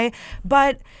get by?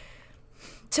 But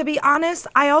to be honest,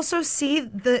 I also see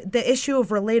the issue of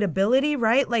relatability,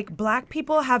 right? Like, black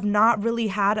people have not really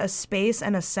had a space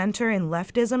and a center in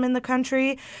leftism in the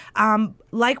country.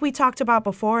 Like we talked about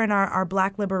before in our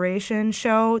Black Liberation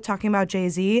show, talking about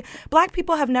Jay-Z, black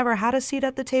people have never had a seat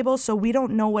at the table, so we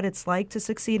don't know what it's like to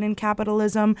succeed in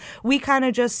capitalism. We kind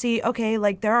of just see, okay,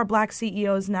 like, there are black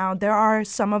CEOs now. There are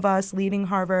some of us leaving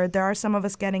Harvard. There are some of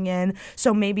us getting in,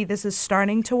 so maybe this is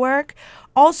starting to work.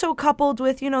 Also coupled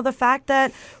with, you know, the fact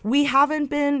that we haven't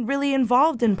been really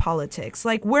involved in politics.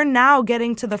 Like, we're now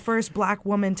getting to the first black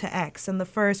woman to X and the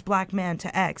first black man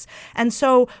to X. And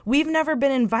so we've never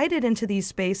been invited into these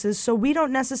spaces, so we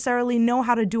don't necessarily know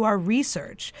how to do our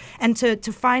research and to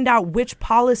find out which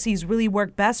policies really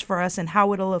work best for us and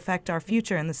how it'll affect our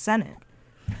future in the Senate.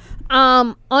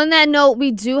 On that note,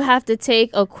 we do have to take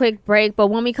a quick break, but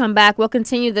when we come back, we'll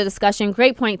continue the discussion.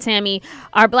 Great point, Tammy.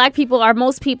 Are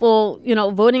most people, you know,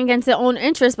 voting against their own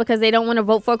interests because they don't want to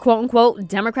vote for quote unquote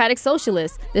democratic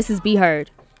socialists? This is Be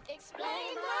Heard.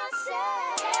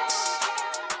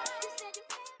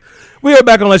 We are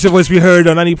back on Let Your Voice Be Heard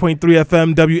on 90.3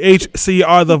 FM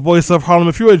WHCR, the voice of Harlem.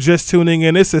 If you are just tuning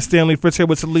in, this is Stanley Fritz here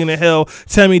with Selena Hill,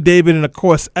 Tammy David, and of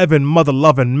course Evan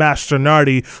Mother-Lovin' Master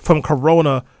Nardi from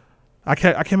Corona. I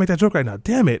can't make that joke right now.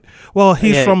 Damn it. Well,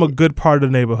 he's from a good part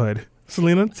of the neighborhood.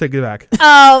 Selena, take it back.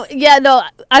 Oh, yeah, no,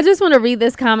 I just want to read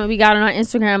this comment we got on our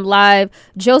Instagram Live.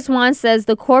 Joe Swan says,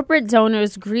 the corporate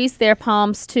donors grease their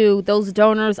palms too. Those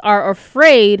donors are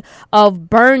afraid of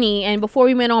Bernie. And before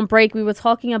we went on break, we were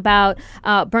talking about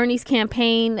Bernie's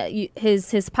campaign,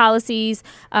 his policies,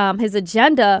 his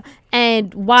agenda.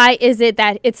 And why is it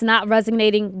that it's not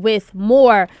resonating with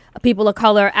more people of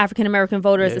color, African-American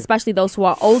voters, especially those who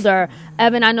are older?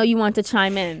 Evan, I know you want to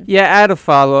chime in. Yeah, I had a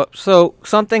follow-up. So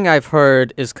something I've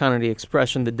heard is kind of the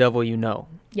expression, the devil you know,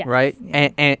 right? Yeah.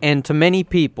 And to many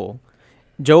people,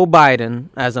 Joe Biden,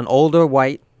 as an older,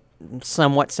 white,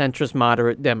 somewhat centrist,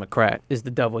 moderate Democrat, is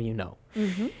the devil you know.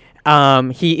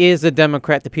 Mm-hmm. He is the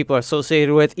Democrat that people are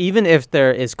associated with. Even if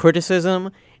there is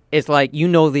criticism, it's like, you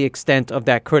know, the extent of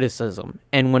that criticism.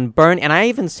 And when Bernie, and I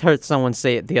even heard someone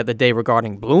say it the other day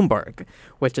regarding Bloomberg,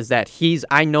 which is that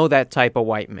I know that type of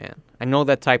white man. I know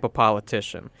that type of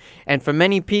politician. And for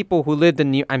many people who lived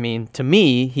to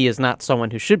me, he is not someone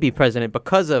who should be president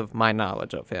because of my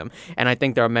knowledge of him. And I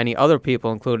think there are many other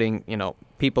people, including, you know,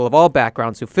 people of all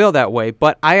backgrounds who feel that way.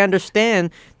 But I understand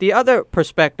the other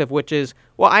perspective, which is,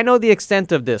 well, I know the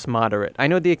extent of this moderate. I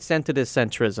know the extent of this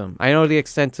centrism. I know the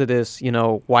extent of this, you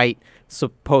know, white,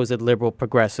 supposed liberal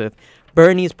progressive.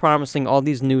 Bernie's promising all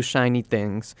these new shiny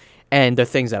things, and the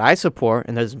things that I support,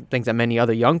 and there's things that many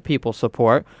other young people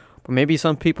support. But maybe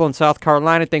some people in South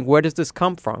Carolina think, where does this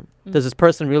come from? Mm-hmm. Does this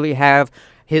person really have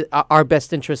our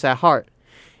best interests at heart?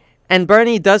 And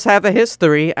Bernie does have a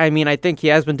history. I mean, I think he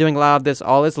has been doing a lot of this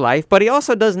all his life, but he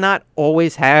also does not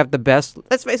always have the best,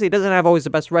 let's face it, he doesn't have always the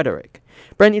best rhetoric.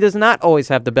 Bernie does not always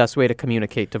have the best way to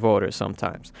communicate to voters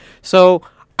sometimes. So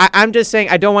I'm just saying,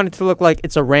 I don't want it to look like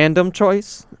it's a random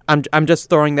choice. I'm just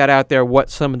throwing that out there, what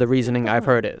some of the reasoning I've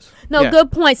heard is. No,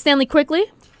 good point. Stanley, quickly.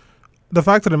 The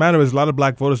fact of the matter is a lot of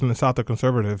black voters in the South are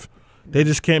conservative. They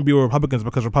just can't be with Republicans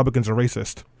because Republicans are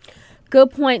racist.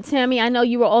 Good point, Tammy. I know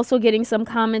you were also getting some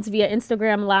comments via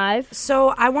Instagram Live. So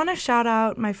I want to shout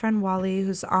out my friend Wally,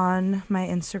 who's on my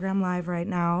Instagram Live right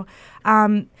now.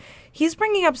 He's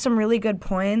bringing up some really good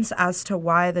points as to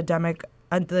why the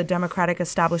Democratic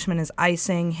establishment is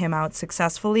icing him out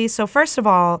successfully. So first of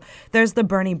all, there's the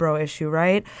Bernie bro issue,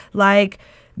 right? Like,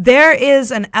 there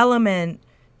is an element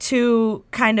to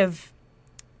kind of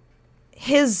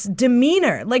his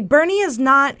demeanor. Like, Bernie isn't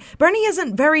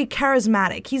very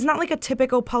charismatic. He's not like a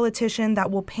typical politician that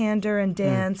will pander and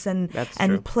dance and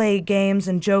play games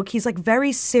and joke. He's like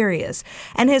very serious.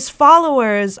 And his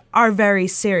followers are very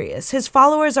serious. His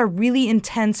followers are really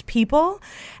intense people.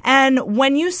 And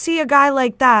when you see a guy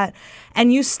like that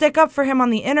and you stick up for him on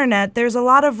the internet, there's a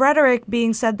lot of rhetoric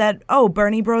being said that, oh,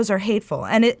 Bernie bros are hateful.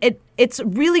 And it's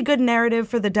really good narrative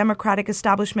for the Democratic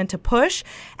establishment to push.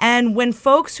 And when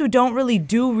folks who don't really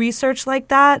do research like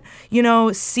that, you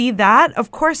know, see that,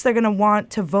 of course they're going to want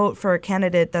to vote for a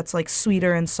candidate that's like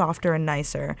sweeter and softer and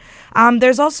nicer.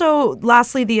 There's also,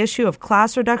 lastly, the issue of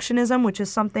class reductionism, which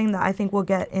is something that I think we'll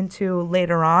get into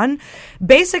later on.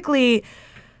 Basically,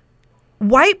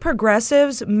 white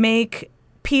progressives make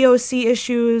POC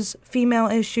issues, female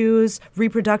issues,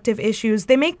 reproductive issues,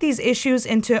 they make these issues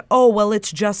into, oh, well,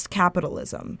 it's just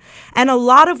capitalism. And a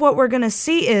lot of what we're going to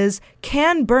see is,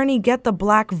 can Bernie get the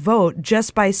black vote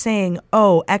just by saying,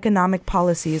 oh, economic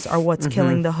policies are what's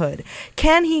killing the hood?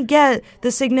 Can he get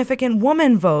the significant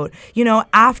woman vote,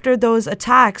 after those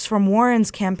attacks from Warren's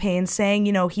campaign saying,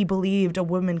 he believed a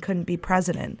woman couldn't be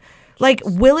president? Like,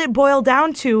 will it boil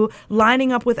down to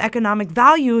lining up with economic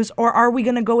values, or are we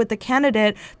going to go with the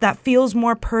candidate that feels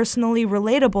more personally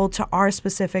relatable to our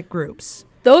specific groups?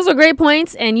 Those are great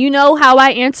points, and you know how I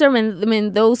answer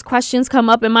when those questions come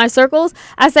up in my circles.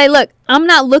 I say, look, I'm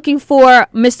not looking for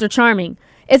Mr. Charming.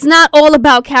 It's not all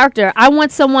about character. I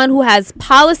want someone who has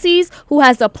policies, who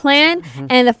has a plan.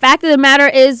 And the fact of the matter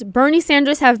is, Bernie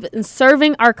Sanders has been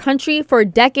serving our country for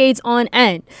decades on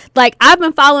end. Like, I've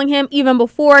been following him even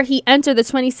before he entered the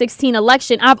 2016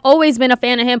 election. I've always been a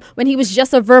fan of him when he was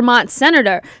just a Vermont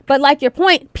senator. But like your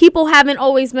point, people haven't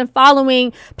always been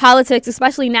following politics,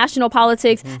 especially national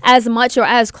politics, as much or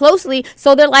as closely.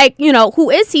 So they're like, who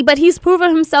is he? But he's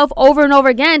proven himself over and over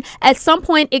again. At some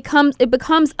point, it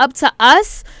becomes up to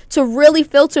us to really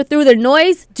filter through the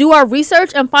noise, do our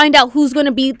research, and find out who's going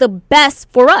to be the best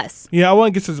for us. Yeah, I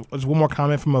want to get just one more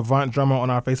comment from Avant Drummer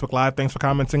on our Facebook Live. Thanks for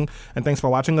commenting, and thanks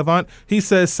for watching, Avant. He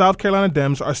says, South Carolina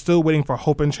Dems are still waiting for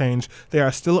hope and change. They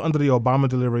are still under the Obama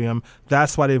delirium.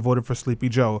 That's why they voted for Sleepy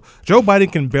Joe. Joe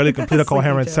Biden can barely complete a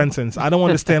coherent sentence. I don't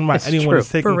understand why anyone is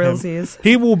taking him.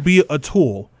 He will be a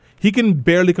tool. He can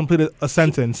barely complete a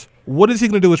sentence. What is he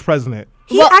going to do as president?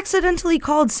 He accidentally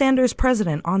called Sanders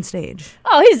president on stage.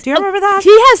 Oh, do you remember that?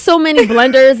 He has so many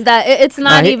blunders that it's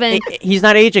not even. He's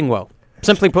not aging well.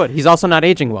 Simply put, he's also not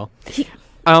aging well.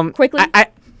 Quickly,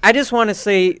 I just want to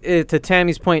say to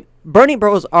Tammy's point, Bernie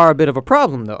bros are a bit of a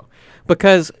problem, though,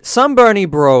 because some Bernie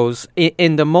bros,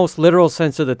 in the most literal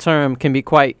sense of the term, can be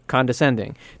quite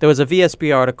condescending. There was a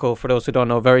VSB article, for those who don't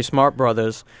know, Very Smart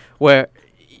Brothers, where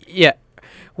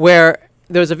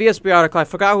there was a VSB article, I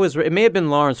forgot who was, it may have been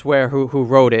Lawrence Ware who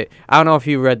wrote it. I don't know if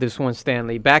you read this one,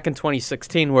 Stanley, back in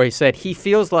 2016, where he said he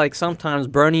feels like sometimes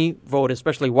Bernie voters,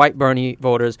 especially white Bernie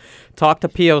voters, talk to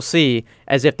POC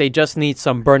as if they just need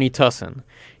some Bernie Tussin,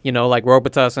 like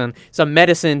Robitussin, some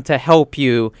medicine to help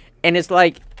you. And it's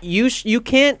like, you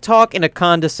can't talk in a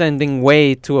condescending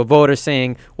way to a voter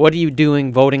saying, what are you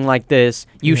doing voting like this?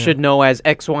 You should know as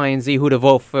X, Y, and Z who to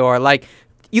vote for. Like,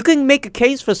 you can make a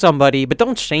case for somebody, but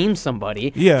don't shame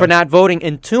somebody for not voting.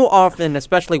 And too often,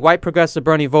 especially white progressive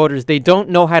Bernie voters, they don't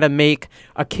know how to make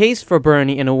a case for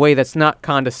Bernie in a way that's not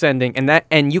condescending,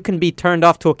 and you can be turned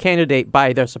off to a candidate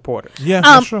by their supporters. Yeah,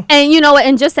 that's true. And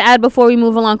and just to add before we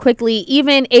move along quickly,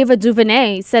 even Ava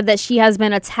DuVernay said that she has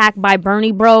been attacked by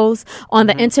Bernie bros on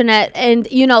the internet, and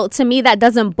to me that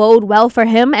doesn't bode well for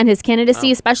him and his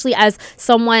candidacy, especially as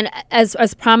someone as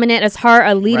prominent as her,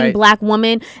 a leading black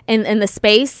woman in the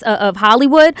space of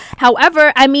Hollywood.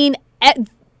 However, I mean,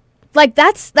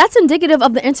 that's indicative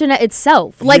of the internet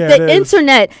itself. Like, the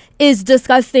internet is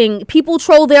disgusting. People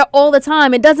troll there all the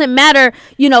time. It doesn't matter,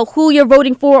 who you're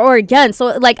voting for or against.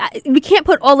 So, we can't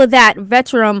put all of that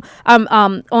veteran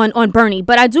on Bernie.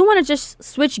 But I do want to just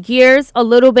switch gears a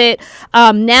little bit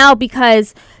now,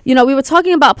 because we were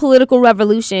talking about political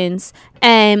revolutions,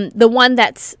 and the one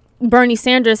that's Bernie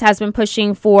Sanders has been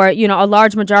pushing for, a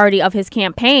large majority of his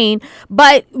campaign.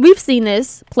 But we've seen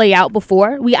this play out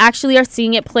before. We actually are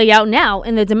seeing it play out now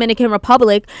in the Dominican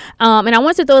Republic. And I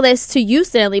want to throw this to you,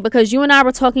 Stanley, because you and I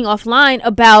were talking offline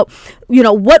about,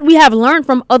 what we have learned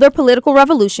from other political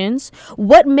revolutions,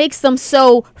 what makes them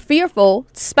so fearful,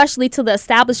 especially to the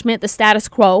establishment, the status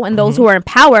quo, and those who are in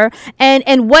power, and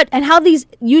how these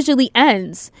usually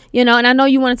ends. And I know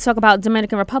you wanted to talk about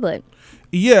Dominican Republic.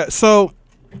 Yeah, so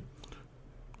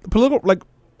the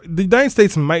United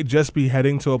States might just be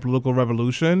heading to a political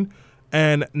revolution,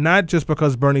 and not just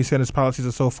because Bernie Sanders' policies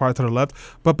are so far to the left,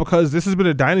 but because this has been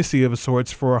a dynasty of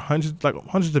sorts for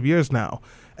hundreds of years now,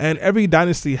 and every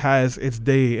dynasty has its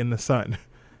day in the sun,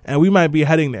 and we might be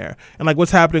heading there. And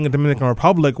what's happening in the Dominican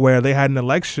Republic, where they had an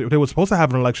election, they were supposed to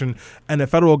have an election, and the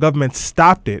federal government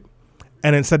stopped it,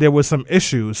 and then said there was some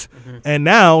issues. And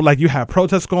now, you have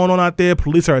protests going on out there.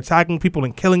 Police are attacking people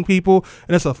and killing people.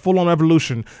 And it's a full-on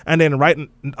revolution. And then right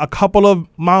a couple of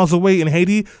miles away in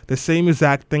Haiti, the same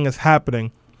exact thing is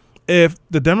happening. If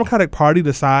the Democratic Party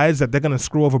decides that they're going to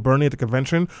screw over Bernie at the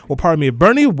convention, if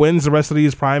Bernie wins the rest of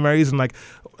these primaries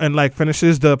and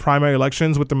finishes the primary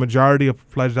elections with the majority of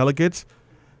pledged delegates,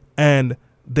 and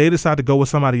they decide to go with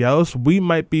somebody else, we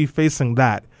might be facing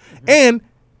that. And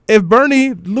if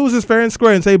Bernie loses fair and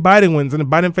square and say Biden wins, and then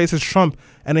Biden faces Trump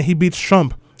and then he beats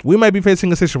Trump, we might be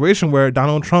facing a situation where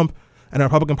Donald Trump and the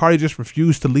Republican Party just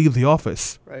refused to leave the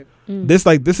office. Right. This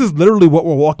is literally what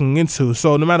we're walking into.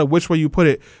 So no matter which way you put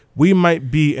it, we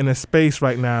might be in a space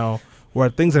right now where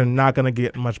things are not going to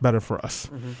get much better for us.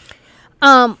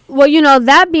 Well,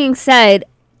 that being said,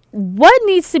 what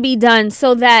needs to be done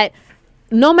so that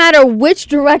no matter which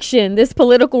direction this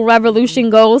political revolution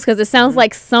goes, because it sounds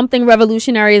like something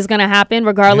revolutionary is going to happen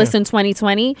regardless in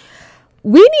 2020,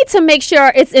 we need to make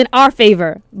sure it's in our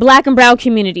favor, Black and brown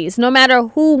communities, no matter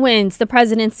who wins the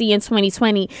presidency in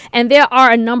 2020. And there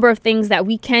are a number of things that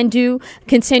we can do,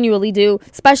 continually do,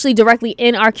 especially directly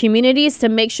in our communities, to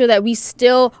make sure that we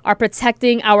still are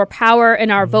protecting our power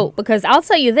and our vote. Because I'll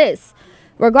tell you this,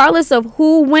 regardless of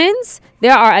who wins,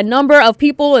 there are a number of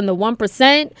people in the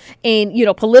 1%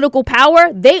 in, political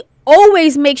power. They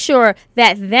always make sure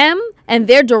that them and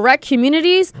their direct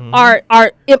communities are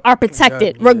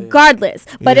protected regardless.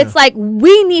 But it's like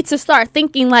we need to start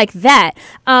thinking like that.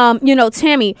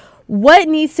 Tammy, what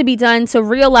needs to be done to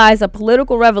realize a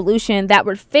political revolution that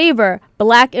would favor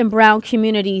Black and brown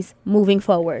communities moving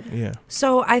forward? Yeah.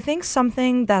 So I think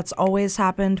something that's always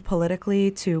happened politically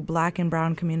to Black and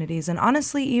brown communities, and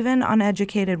honestly even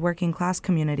uneducated working class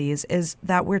communities, is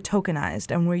that we're tokenized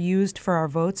and we're used for our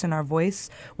votes and our voice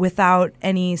without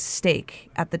any stake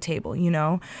at the table,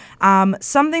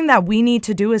 Something that we need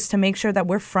to do is to make sure that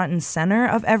we're front and center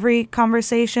of every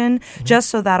conversation, just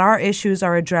so that our issues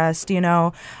are addressed,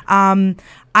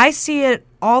 I see it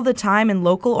all the time in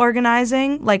local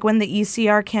organizing, like when the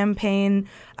ECRB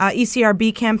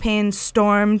campaign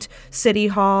stormed City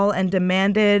Hall and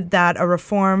demanded that a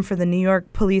reform for the New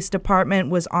York Police Department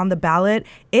was on the ballot.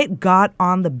 It got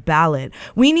on the ballot.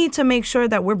 We need to make sure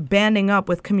that we're banding up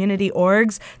with community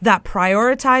orgs that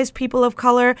prioritize people of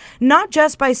color, not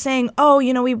just by saying,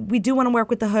 we do want to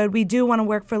work with the hood, we do want to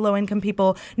work for low-income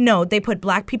people. No, they put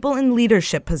Black people in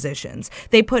leadership positions.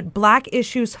 They put Black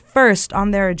issues first on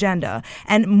their agenda.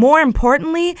 And more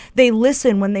importantly, they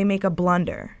listen when they make a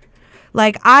blunder.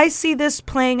 Like, I see this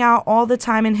playing out all the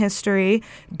time in history,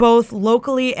 both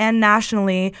locally and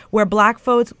nationally, where Black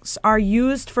folks are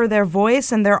used for their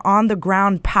voice and their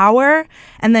on-the-ground power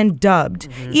and then dubbed.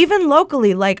 Even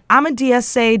locally, like, I'm a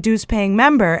DSA dues-paying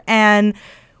member, and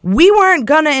we weren't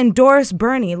going to endorse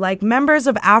Bernie. Like, members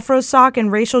of AfroSoc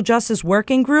and Racial Justice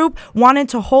Working Group wanted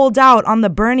to hold out on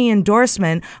the Bernie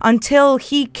endorsement until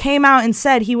he came out and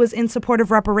said he was in support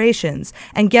of reparations.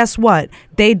 And guess what?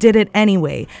 They did it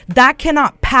anyway. That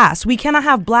cannot pass. We cannot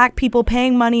have Black people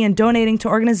paying money and donating to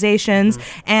organizations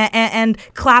and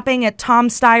clapping at Tom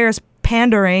Steyer's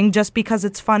pandering just because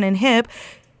it's fun and hip.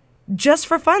 Just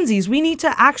for funsies. We need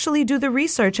to actually do the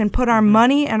research and put our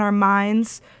money and our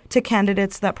minds to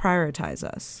candidates that prioritize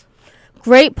us.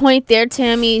 Great point there,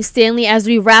 Tammy. Stanley, as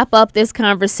we wrap up this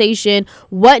conversation,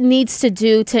 what needs to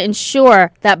do to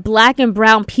ensure that Black and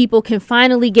brown people can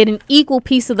finally get an equal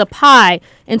piece of the pie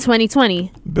in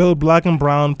 2020? Build Black and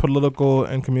brown political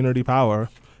and community power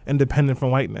independent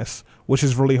from whiteness, which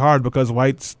is really hard because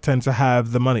whites tend to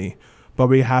have the money. But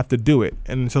we have to do it.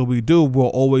 And until we do, we'll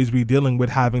always be dealing with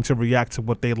having to react to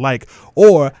what they like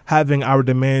or having our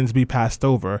demands be passed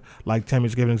over. Like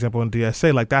Tammy's gave an example in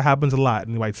DSA. Like, that happens a lot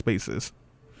in white spaces.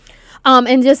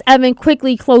 And just, Evan,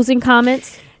 quickly closing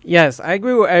comments. Yes, I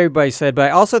agree with what everybody said, but I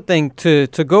also think to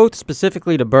go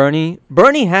specifically to Bernie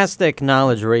has to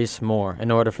acknowledge race more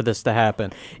in order for this to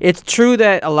happen. It's true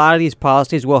that a lot of these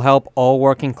policies will help all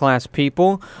working class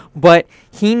people, but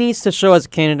he needs to show as a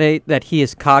candidate that he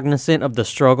is cognizant of the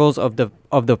struggles of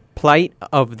the plight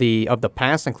of the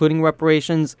past, including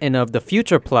reparations, and of the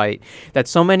future plight that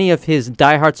so many of his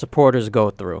diehard supporters go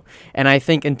through. And I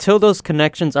think until those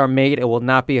connections are made, it will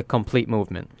not be a complete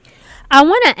movement. I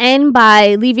want to end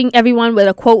by leaving everyone with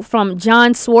a quote from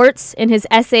John Swartz in his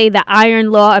essay, The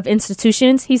Iron Law of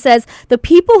Institutions. He says, "The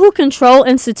people who control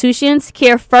institutions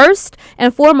care first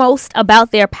and foremost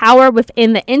about their power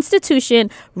within the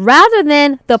institution rather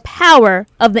than the power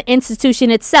of the institution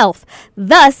itself.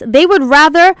 Thus, they would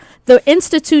rather the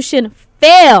institution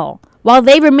fail while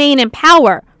they remain in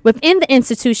power within the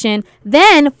institution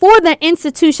than for the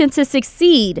institution to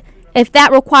succeed if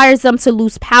that requires them to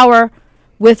lose power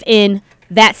within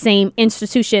that same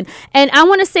institution." And I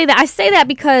want to say that I say that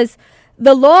because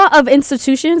the law of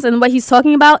institutions and what he's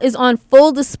talking about is on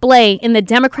full display in the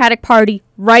Democratic Party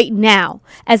right now,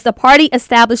 as the party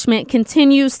establishment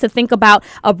continues to think about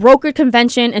a brokered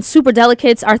convention and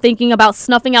superdelegates are thinking about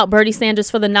snuffing out Bernie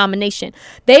Sanders for the nomination.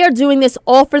 They are doing this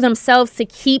all for themselves to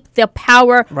keep the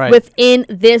power within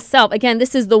this self. Again,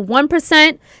 this is the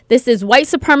 1%. This is white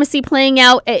supremacy playing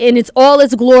out in all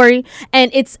its glory. And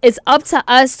it's up to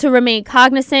us to remain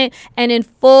cognizant and in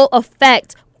full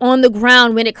effect on the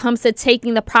ground when it comes to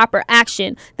taking the proper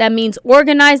action. That means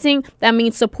organizing. That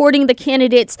means supporting the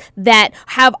candidates that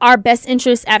have our best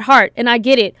interests at heart. And I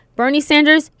get it. Bernie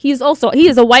Sanders, he is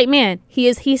a white man. He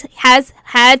has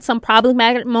had some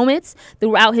problematic moments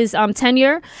throughout his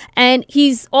tenure, and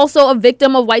he's also a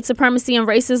victim of white supremacy and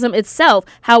racism itself.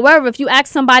 However, if you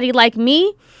ask somebody like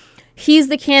me, he's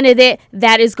the candidate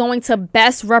that is going to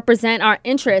best represent our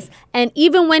interests. And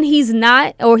even when he's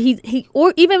not, or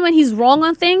even when he's wrong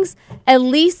on things, at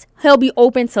least he'll be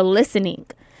open to listening.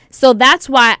 So that's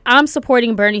why I'm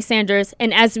supporting Bernie Sanders.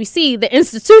 And as we see, the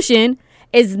institution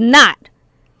is not.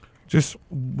 Just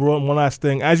one last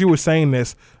thing. As you were saying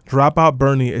this, Dropout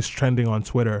Bernie is trending on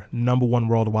Twitter, #1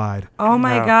 worldwide. Oh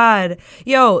my God.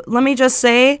 Yo, let me just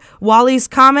say, Wally's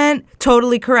comment,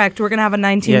 totally correct. We're going to have a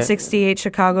 1968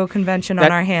 Chicago convention on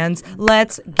our hands.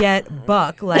 Let's get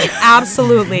buck. Like,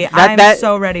 absolutely. I'm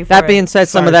so ready for that it. being said,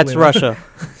 some of that's Russia.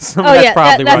 Some of that's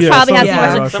probably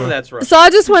Russia. Some of that's Russia. So I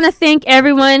just want to thank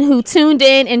everyone who tuned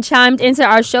in and chimed into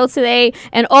our show today,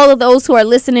 and all of those who are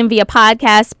listening via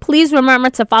podcast. Please remember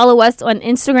to follow us on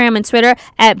Instagram and Twitter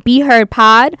at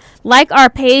BeHeardPod. Like our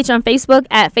page on Facebook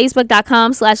at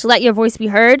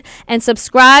facebook.com/letyourvoicebeheard, and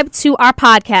subscribe to our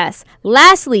podcast.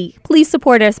 Lastly, please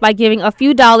support us by giving a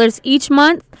few dollars each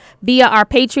month via our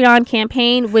Patreon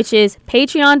campaign, which is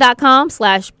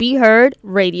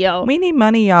patreon.com/BeHeardRadio. We need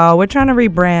money, y'all. We're trying to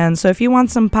rebrand. So if you want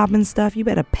some poppin' stuff, you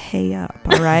better pay up,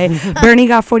 all right? Bernie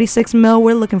got 46 mil.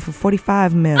 We're looking for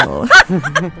 45 mil.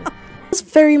 At this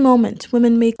very moment,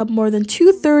 women make up more than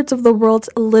 2/3 of the world's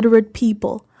illiterate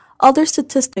people. Other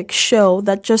statistics show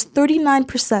that just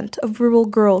 39% of rural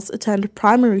girls attend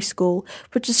primary school,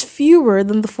 which is fewer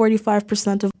than the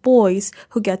 45% of boys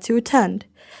who get to attend.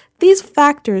 These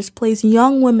factors place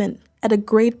young women at a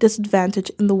great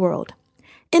disadvantage in the world,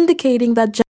 indicating that